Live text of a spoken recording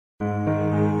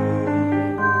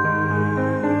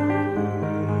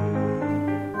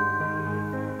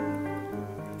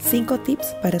5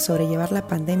 tips para sobrellevar la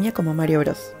pandemia como Mario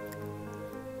Bros.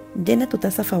 Llena tu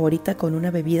taza favorita con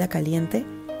una bebida caliente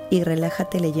y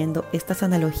relájate leyendo estas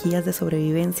analogías de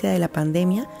sobrevivencia de la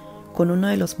pandemia con uno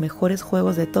de los mejores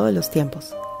juegos de todos los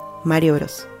tiempos, Mario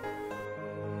Bros.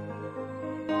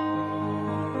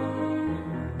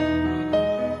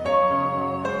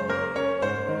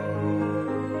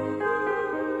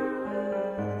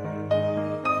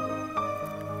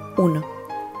 Uno.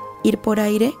 Ir por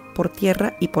aire, por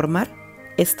tierra y por mar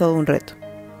es todo un reto.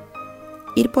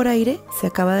 Ir por aire se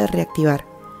acaba de reactivar.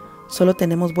 Solo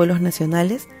tenemos vuelos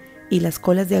nacionales y las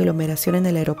colas de aglomeración en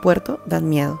el aeropuerto dan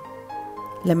miedo.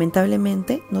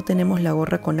 Lamentablemente no tenemos la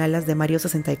gorra con alas de Mario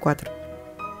 64.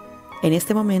 En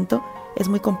este momento es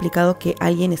muy complicado que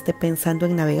alguien esté pensando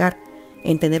en navegar,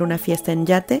 en tener una fiesta en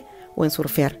yate o en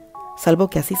surfear, salvo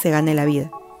que así se gane la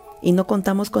vida. Y no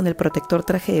contamos con el protector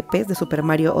traje de pez de Super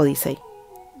Mario Odyssey.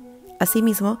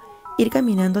 Asimismo, ir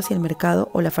caminando hacia el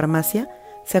mercado o la farmacia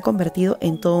se ha convertido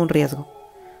en todo un riesgo.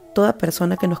 Toda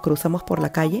persona que nos cruzamos por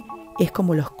la calle es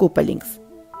como los Koopalings.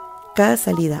 Cada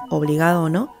salida, obligada o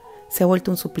no, se ha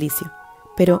vuelto un suplicio.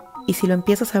 Pero, ¿y si lo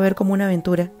empiezas a ver como una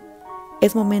aventura?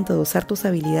 Es momento de usar tus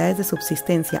habilidades de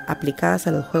subsistencia aplicadas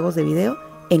a los juegos de video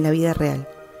en la vida real.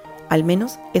 Al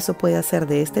menos eso puede hacer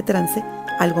de este trance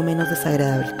algo menos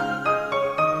desagradable.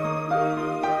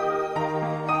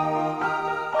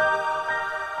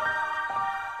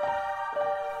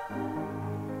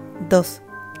 Dos.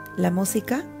 La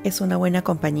música es una buena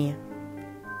compañía.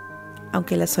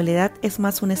 Aunque la soledad es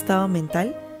más un estado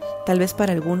mental, tal vez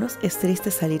para algunos es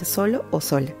triste salir solo o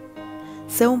sola.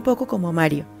 Sé un poco como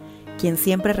Mario, quien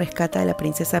siempre rescata a la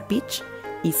princesa Peach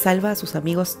y salva a sus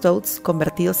amigos Toads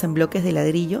convertidos en bloques de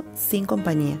ladrillo sin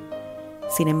compañía.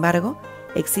 Sin embargo,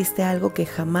 existe algo que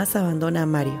jamás abandona a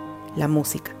Mario: la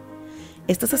música.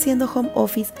 ¿Estás haciendo home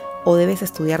office o debes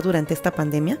estudiar durante esta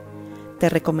pandemia? Te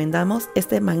recomendamos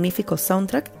este magnífico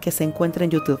soundtrack que se encuentra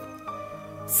en YouTube.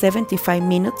 75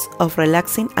 Minutes of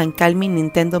Relaxing and Calming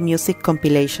Nintendo Music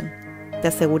Compilation. Te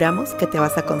aseguramos que te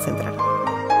vas a concentrar.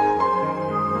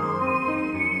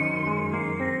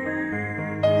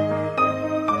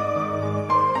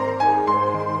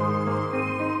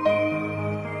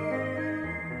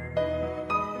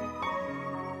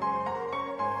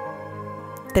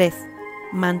 Tres.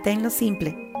 Manténlo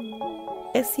simple.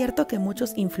 Es cierto que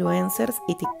muchos influencers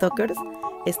y tiktokers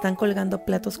están colgando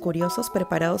platos curiosos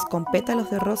preparados con pétalos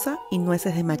de rosa y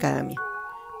nueces de macadamia.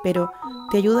 Pero,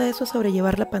 ¿te ayuda eso a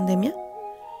sobrellevar la pandemia?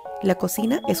 La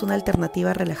cocina es una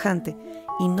alternativa relajante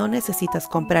y no necesitas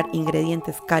comprar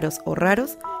ingredientes caros o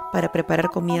raros para preparar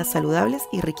comidas saludables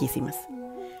y riquísimas.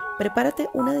 Prepárate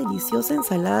una deliciosa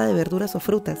ensalada de verduras o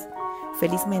frutas.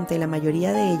 Felizmente la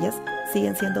mayoría de ellas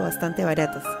siguen siendo bastante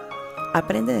baratas.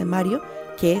 Aprende de Mario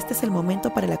que este es el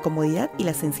momento para la comodidad y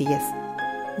la sencillez.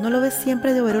 ¿No lo ves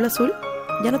siempre de overol azul?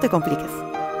 Ya no te compliques.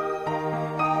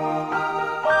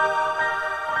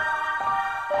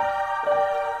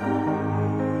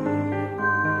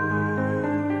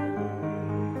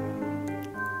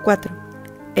 Cuatro.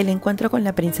 El encuentro con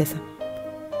la princesa.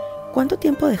 ¿Cuánto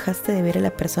tiempo dejaste de ver a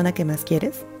la persona que más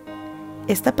quieres?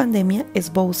 Esta pandemia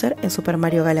es Bowser en Super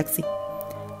Mario Galaxy.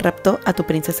 Raptó a tu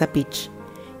princesa Peach,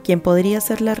 quien podría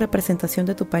ser la representación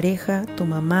de tu pareja, tu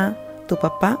mamá, tu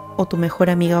papá o tu mejor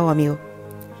amiga o amigo.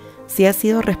 Si has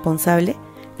sido responsable,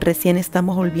 recién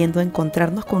estamos volviendo a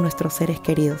encontrarnos con nuestros seres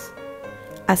queridos.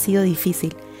 Ha sido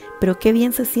difícil, pero qué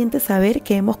bien se siente saber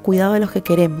que hemos cuidado de los que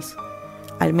queremos,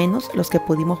 al menos los que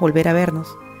pudimos volver a vernos.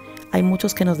 Hay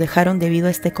muchos que nos dejaron debido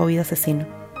a este COVID asesino.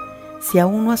 Si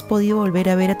aún no has podido volver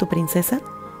a ver a tu princesa,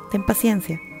 ten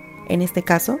paciencia. En este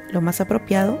caso, lo más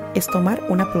apropiado es tomar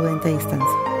una prudente distancia.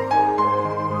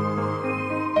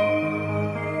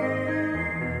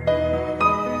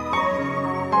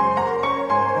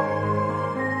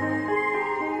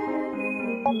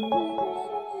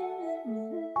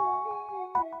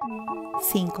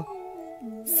 Cinco.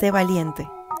 Sé valiente,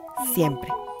 siempre.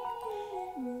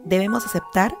 Debemos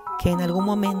aceptar que en algún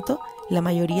momento la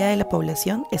mayoría de la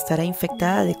población estará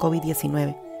infectada de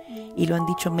COVID-19, y lo han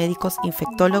dicho médicos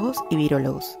infectólogos y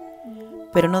virólogos.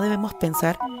 Pero no debemos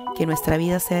pensar que nuestra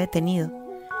vida se ha detenido.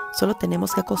 Solo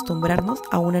tenemos que acostumbrarnos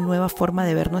a una nueva forma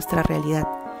de ver nuestra realidad.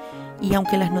 Y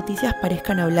aunque las noticias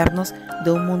parezcan hablarnos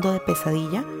de un mundo de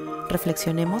pesadilla,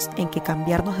 reflexionemos en que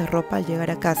cambiarnos de ropa al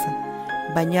llegar a casa,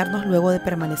 bañarnos luego de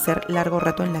permanecer largo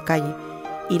rato en la calle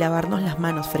y lavarnos las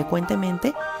manos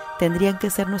frecuentemente tendrían que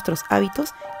ser nuestros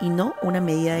hábitos y no una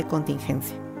medida de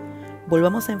contingencia.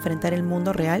 Volvamos a enfrentar el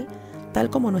mundo real tal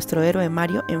como nuestro héroe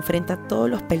Mario enfrenta todos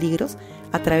los peligros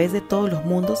a través de todos los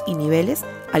mundos y niveles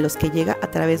a los que llega a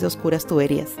través de oscuras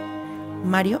tuberías.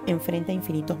 Mario enfrenta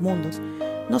infinitos mundos.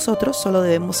 Nosotros solo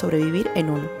debemos sobrevivir en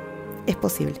uno. Es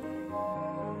posible.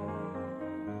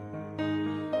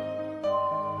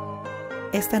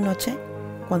 Esta noche,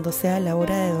 cuando sea la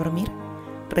hora de dormir,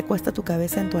 recuesta tu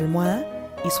cabeza en tu almohada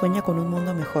y sueña con un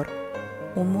mundo mejor.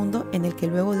 Un mundo en el que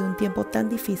luego de un tiempo tan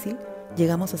difícil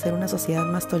llegamos a ser una sociedad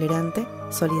más tolerante,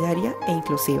 solidaria e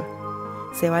inclusiva.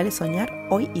 Se vale soñar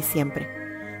hoy y siempre.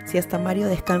 Si hasta Mario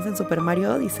descansa en Super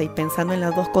Mario Odyssey pensando en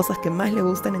las dos cosas que más le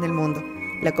gustan en el mundo,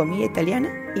 la comida italiana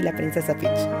y la princesa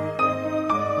Peach.